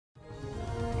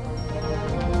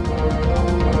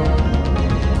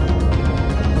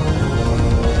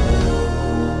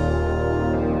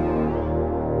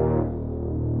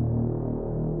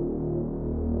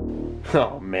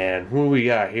man, what do we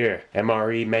got here?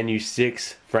 MRE Menu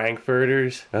 6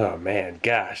 Frankfurters. Oh man,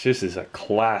 gosh, this is a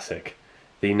classic.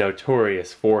 The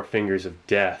notorious Four Fingers of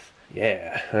Death.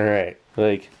 Yeah, alright.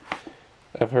 Like,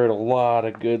 I've heard a lot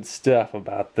of good stuff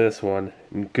about this one,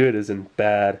 and good isn't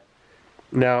bad.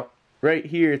 Now, right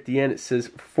here at the end it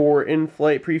says for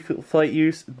in-flight, pre-flight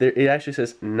use. It actually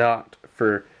says not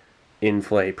for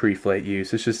in-flight, pre-flight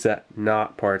use. It's just that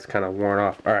not part's kind of worn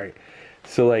off. Alright,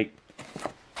 so like,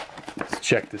 let's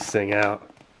check this thing out.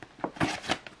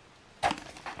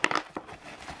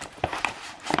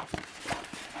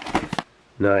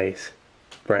 Nice.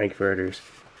 Frankfurters.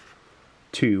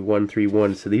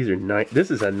 2131. So these are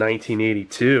this is a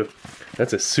 1982.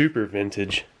 That's a super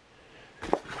vintage.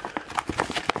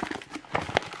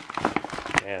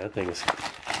 Yeah, that thing is,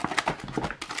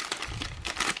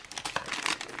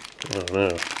 I don't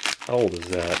know. How old is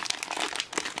that?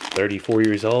 34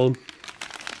 years old?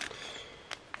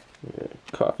 Yeah,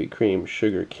 coffee, cream,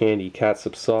 sugar, candy,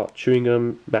 catsup, salt, chewing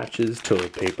gum, matches,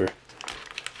 toilet paper.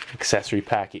 Accessory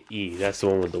packet E. That's the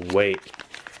one with the weight.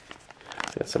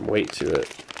 Got some weight to it.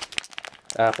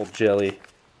 Apple jelly.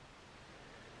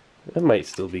 That might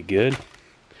still be good.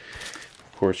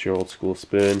 Of course, your old school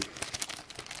spoon.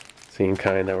 Same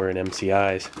kind that were in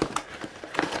MCI's.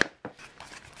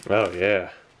 Oh yeah.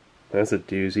 That's a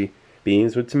doozy.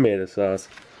 Beans with tomato sauce.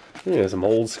 Yeah, some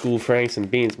old school Franks and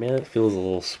beans. Man, it feels a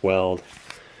little swelled.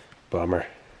 Bummer.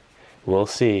 We'll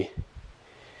see.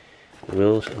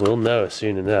 We'll know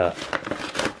soon enough.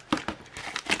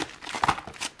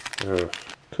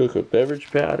 Cocoa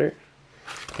beverage powder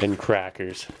and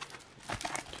crackers,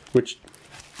 which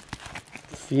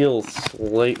feels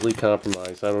slightly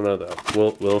compromised. I don't know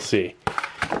though. We'll see.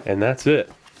 And that's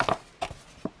it.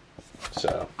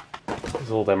 So these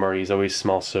old MREs always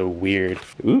smell so weird.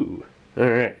 Ooh. All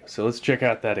right. So let's check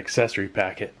out that accessory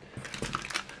packet.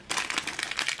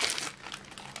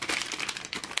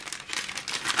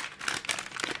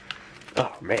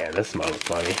 Oh man, this smells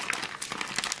funny.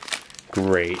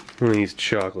 Great. One of these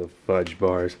chocolate fudge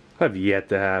bars. I've yet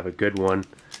to have a good one.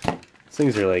 These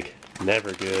things are like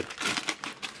never good.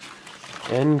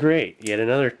 And great. Yet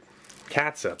another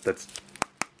catsup that's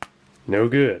no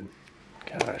good.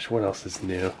 Gosh, what else is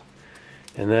new?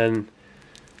 And then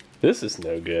this is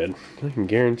no good. I can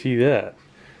guarantee that.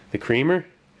 The creamer?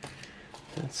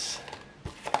 That's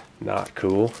not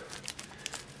cool.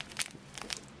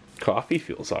 Coffee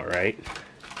feels alright.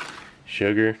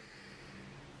 Sugar.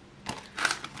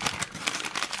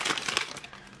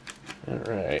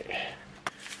 Alright.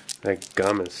 That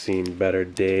gum has seen better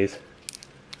days.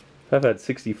 I've had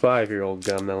 65-year-old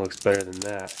gum that looks better than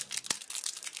that.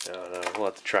 I don't know. We'll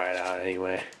have to try it out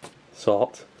anyway.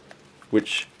 Salt.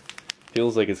 Which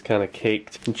feels like it's kind of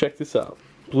caked. And check this out.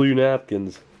 Blue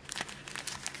napkins.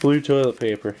 Blue toilet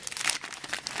paper.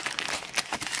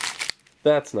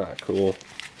 That's not cool.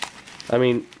 I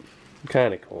mean,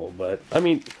 kind of cool, but I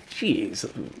mean, jeez,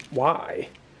 why?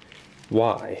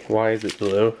 Why? Why is it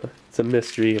blue? It's a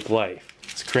mystery of life.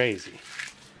 It's crazy.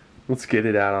 Let's get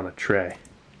it out on a tray.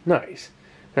 Nice.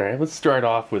 Alright, let's start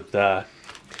off with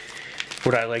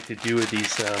what I like to do with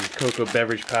these cocoa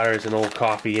beverage powders and old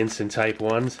coffee instant type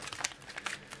ones.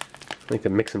 I like to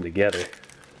mix them together.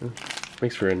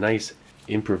 Makes for a nice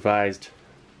improvised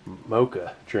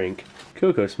mocha drink.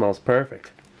 Cocoa smells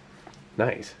perfect.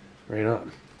 Nice. Right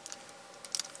on.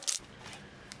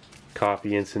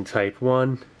 Coffee instant type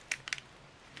 1.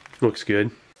 Looks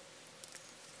good.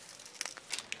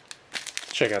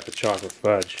 Let's check out the chocolate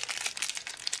fudge.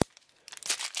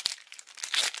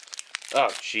 Oh,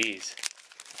 jeez.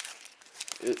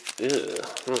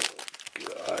 Oh,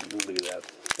 God. Look at that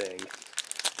thing.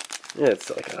 It's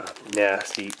like a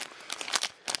nasty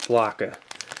block of,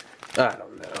 I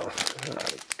don't know. Oh,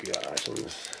 gosh.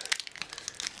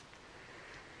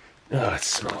 Oh, it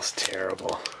smells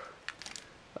terrible.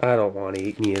 I don't want to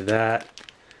eat any of that.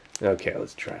 Okay,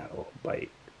 let's try a little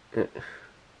bite. Ugh.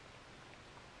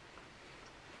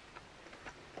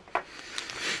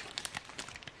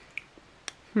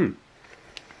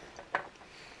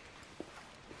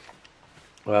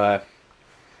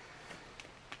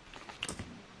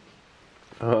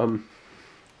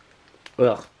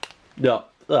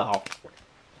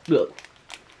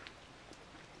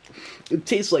 It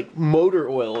tastes like motor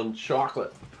oil and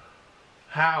chocolate.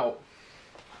 How?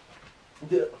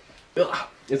 Ugh.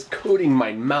 It's coating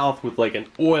my mouth with like an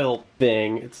oil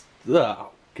thing. It's,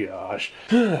 oh gosh.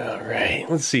 Alright,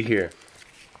 let's see here.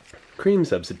 Cream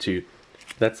substitute.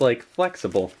 That's like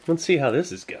flexible. Let's see how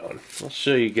this is going. I'll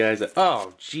show you guys.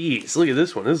 Oh jeez, look at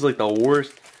this one. This is like the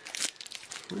worst.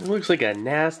 It looks like a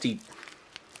nasty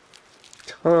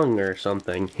tongue or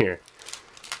something. Here.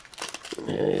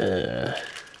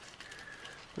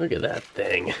 Look at that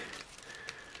thing.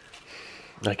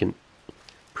 I can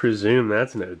presume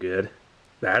that's no good.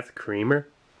 That's creamer?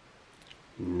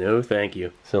 No thank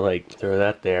you. So like, throw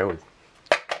that there with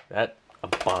that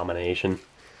abomination.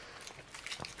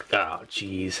 Oh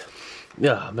jeez.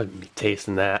 Yeah, I'm gonna be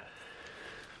tasting that.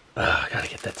 I gotta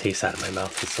get that taste out of my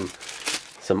mouth with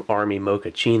some army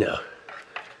mochaccino.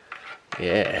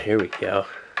 Yeah, here we go.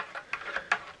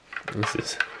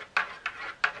 This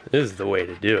is the way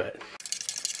to do it.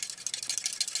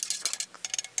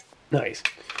 Nice.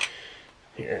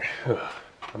 Here,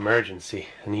 emergency.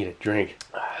 I need a drink.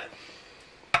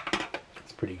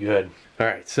 It's pretty good. All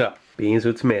right, so beans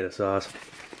with tomato sauce.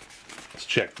 Let's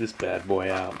check this bad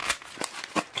boy out.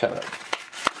 Kind of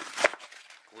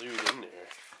glued in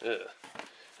there. Ugh.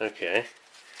 Okay.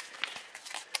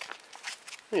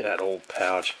 Look at that old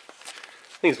pouch.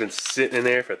 I think it's been sitting in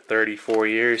there for 34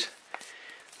 years.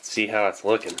 Let's see how it's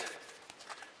looking.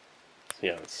 See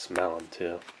how it's smelling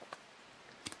too.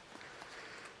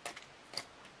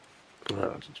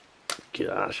 Oh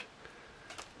gosh.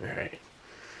 Alright.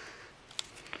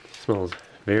 Smells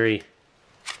very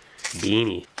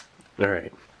beany.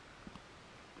 Alright.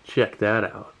 Check that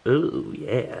out. Ooh,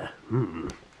 yeah.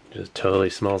 Just totally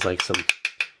smells like some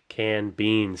canned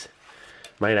beans.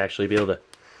 Might actually be able to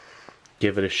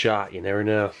give it a shot. You never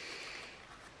know.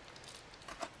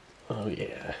 Oh,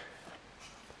 yeah.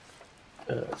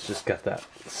 It's just got that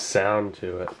sound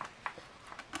to it.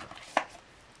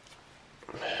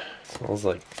 Smells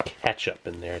like ketchup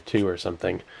in there too or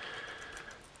something.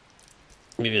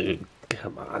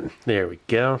 Come on. There we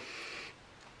go.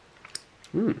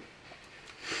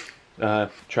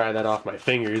 Try that off my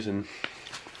fingers and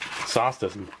sauce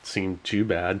doesn't seem too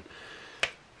bad.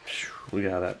 Look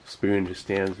how that spoon just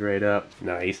stands right up.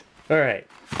 Nice. Alright.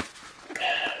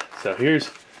 So here's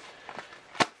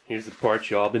the part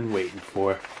y'all been waiting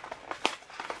for.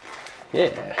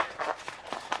 Yeah.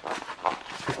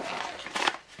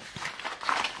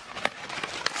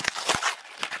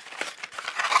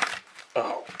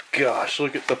 Oh gosh,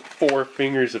 look at the 4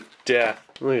 fingers of death.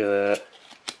 Look at that.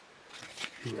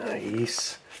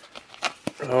 Nice.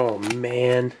 Oh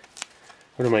man.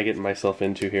 What am I getting myself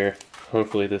into here?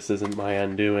 Hopefully this isn't my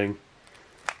undoing.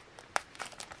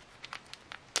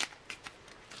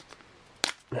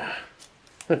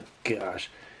 Oh gosh.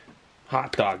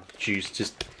 Hot dog juice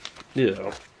just, you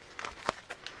know.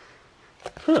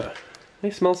 Huh.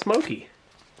 They smell smoky.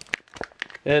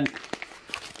 And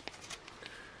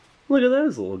look at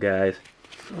those little guys.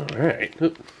 Alright.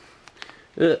 Oh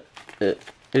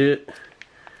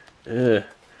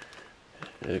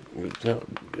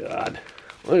god.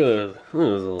 Look at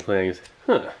those little things.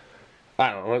 Huh.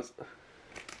 I don't know what's...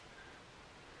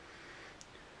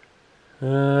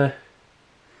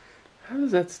 how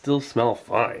does that still smell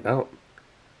fine? I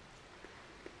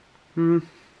don't...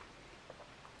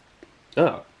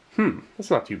 Oh.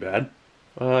 That's not too bad.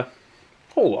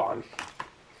 Hold on.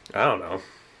 I don't know.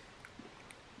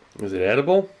 Is it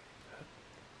edible?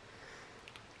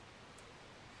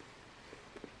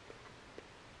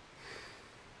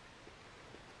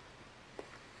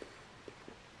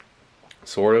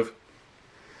 Sort of.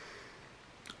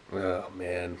 Oh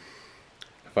man.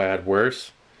 If I had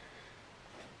worse?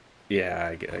 Yeah,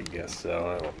 I guess so.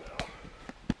 I don't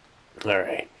know.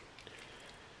 Alright.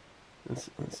 Let's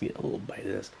get a little bite of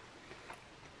this.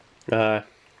 That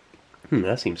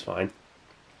seems fine.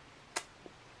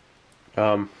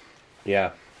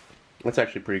 Yeah. That's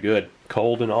actually pretty good.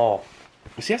 Cold and all.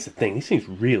 See, that's the thing. These things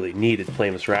really needed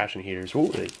flameless ration heaters. What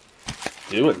were they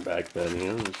doing back then,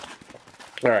 you know?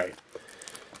 Alright.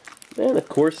 And of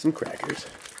course some crackers.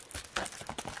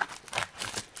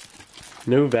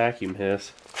 No vacuum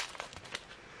hiss.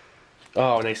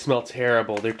 Oh, and they smell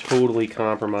terrible. They're totally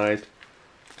compromised.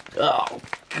 Oh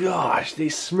gosh, they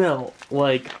smell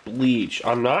like bleach.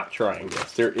 I'm not trying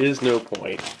this. There is no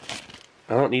point.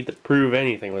 I don't need to prove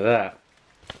anything with that.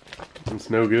 It's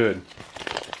no good.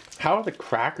 How are the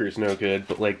crackers no good,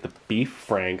 but like the beef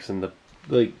franks and the,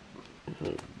 like,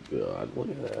 oh god, look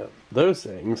at that. Those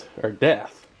things are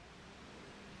death.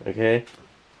 Okay?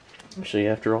 Actually,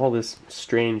 after all this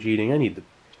strange eating, I need to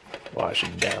wash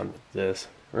it down with this,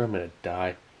 or I'm gonna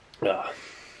die.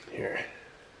 Here.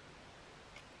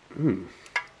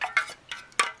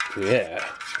 Yeah.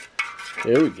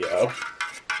 There we go.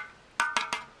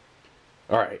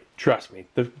 Alright, trust me,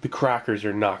 the crackers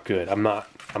are not good. I'm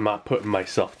not putting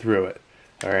myself through it.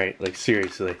 Alright, like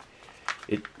seriously.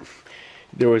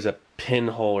 There was a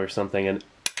pinhole or something and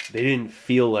they didn't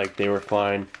feel like they were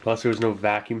fine. Plus there was no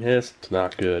vacuum hiss. It's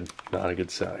not good. Not a good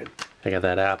sign. I got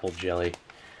that apple jelly.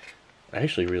 I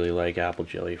actually really like apple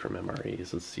jelly from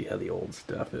MREs. Let's see how the old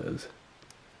stuff is.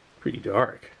 Pretty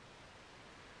dark.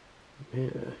 Yeah,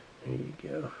 there you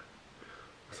go.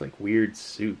 Looks like weird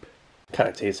soup. Kind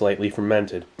of tastes lightly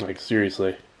fermented. Like,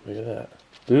 seriously, look at that.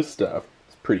 This stuff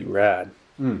is pretty rad.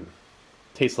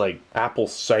 Tastes like apple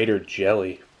cider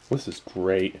jelly. This is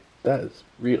great. That is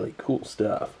really cool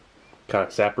stuff. Kind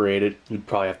of separated. You'd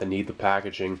probably have to knead the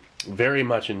packaging. Very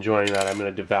much enjoying that. I'm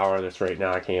going to devour this right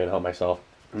now. I can't even help myself.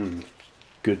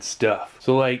 Good stuff.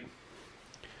 So, like,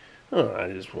 oh,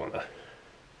 I just want to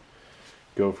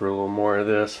go for a little more of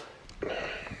this.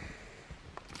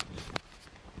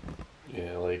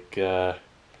 Yeah, like,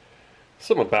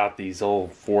 something about these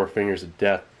old Four Fingers of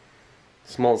Death.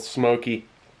 Smells smoky.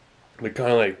 They're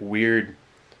kind of like weird,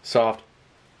 soft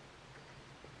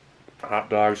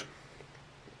hot dogs.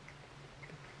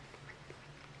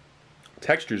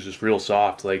 Texture's just real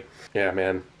soft. Like, yeah,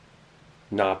 man,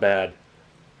 not bad.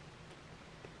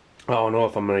 I don't know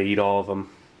if I'm gonna eat all of them,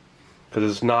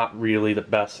 because it's not really the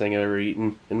best thing I've ever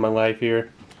eaten in my life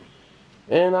here.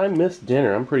 And I missed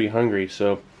dinner. I'm pretty hungry,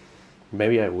 so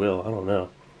maybe I will. I don't know.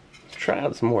 Let's try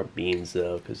out some more beans,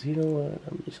 though, because you know what?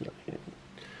 I'm just not gonna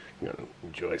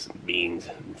enjoy some beans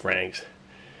and Franks.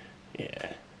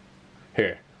 Yeah.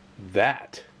 Here.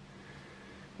 That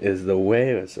is the way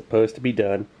it's supposed to be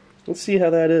done. Let's see how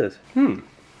that is.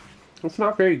 It's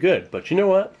not very good, but you know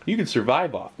what? You can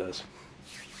survive off this.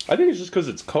 I think it's just because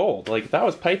it's cold. Like, if that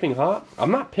was piping hot,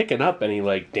 I'm not picking up any,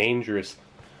 like, dangerous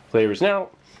flavors. Now,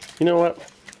 you know what?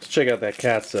 Let's check out that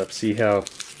catsup, see how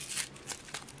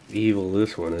evil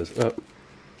this one is. I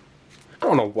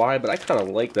don't know why, but I kind of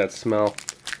like that smell.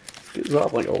 It gives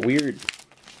off like a weird,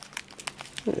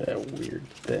 look at that weird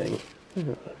thing.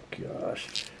 Oh,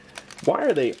 gosh. Why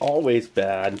are they always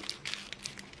bad?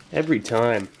 Every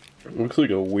time. It looks like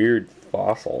a weird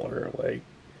fossil or like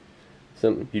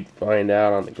something you'd find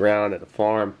out on the ground at a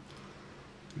farm.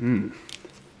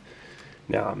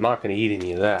 Now, I'm not going to eat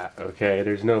any of that, okay?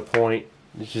 There's no point.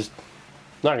 It's just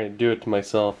not going to do it to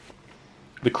myself.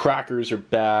 The crackers are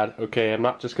bad, okay? I'm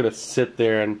not just going to sit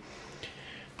there and...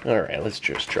 Alright, let's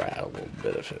just try out a little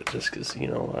bit of it, just because, you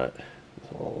know what?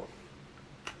 It's all...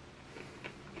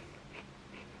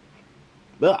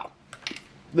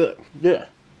 Yeah.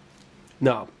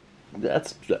 No.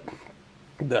 That's...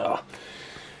 No.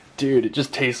 Dude, it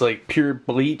just tastes like pure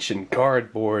bleach and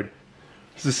cardboard.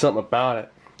 This is something about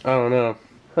it. I don't know.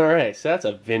 Alright, so that's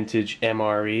a Vintage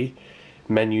MRE.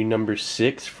 Menu number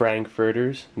 6,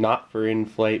 Frankfurters. Not for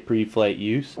in-flight, pre-flight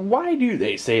use. Why do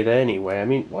they say that anyway? I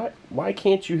mean, why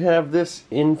can't you have this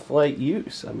in-flight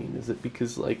use? I mean, is it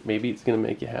because, like, maybe it's going to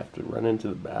make you have to run into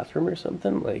the bathroom or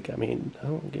something? Like, I mean, I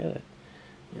don't get it.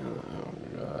 Oh,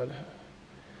 God.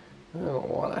 I don't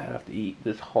want to have to eat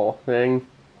this whole thing.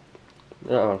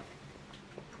 No.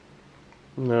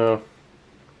 No.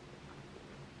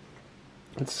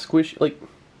 It's squishy, like,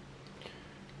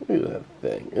 look at that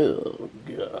thing. Oh,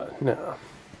 God, no.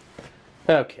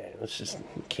 Okay, let's just,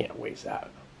 can't waste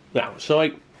that. Now, so,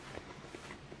 like,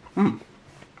 I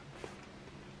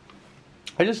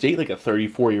just ate, like, a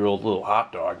 34-year-old little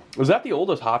hot dog. Was that the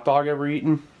oldest hot dog ever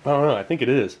eaten? I don't know, I think it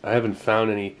is. I haven't found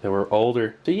any that were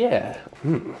older. So, yeah.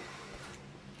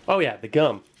 Oh, yeah, the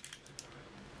gum.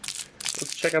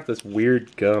 Let's check out this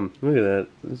weird gum. Look at that.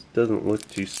 This doesn't look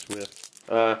too swift.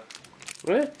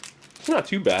 It's not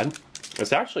too bad.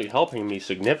 It's actually helping me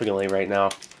significantly right now.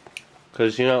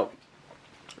 Because, you know,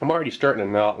 I'm already starting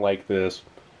to not like this.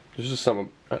 There's just something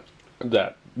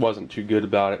that wasn't too good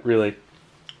about it, really.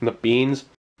 And the beans,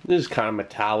 this is kind of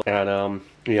metallic. And,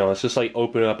 you know, it's just like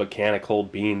opening up a can of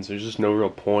cold beans. There's just no real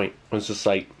point. It's just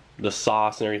like the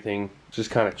sauce and everything. It's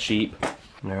just kind of cheap.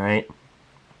 Alright.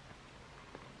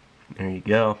 There you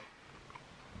go.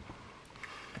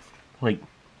 Like,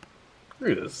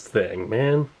 look at this thing,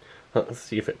 man. Let's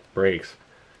see if it breaks.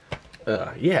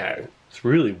 Yeah, it's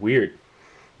really weird.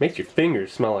 Makes your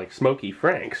fingers smell like smoky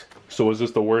Franks. So was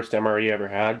this the worst MRE ever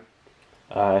had?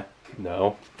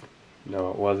 No.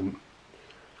 No, it wasn't.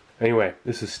 Anyway,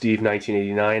 this is Steve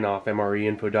 1989 off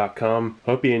MREinfo.com.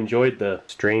 Hope you enjoyed the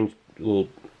strange little,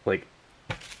 like,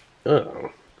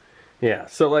 yeah,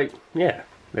 so, like, yeah,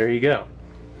 there you go.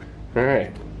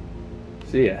 Alright.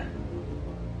 See ya.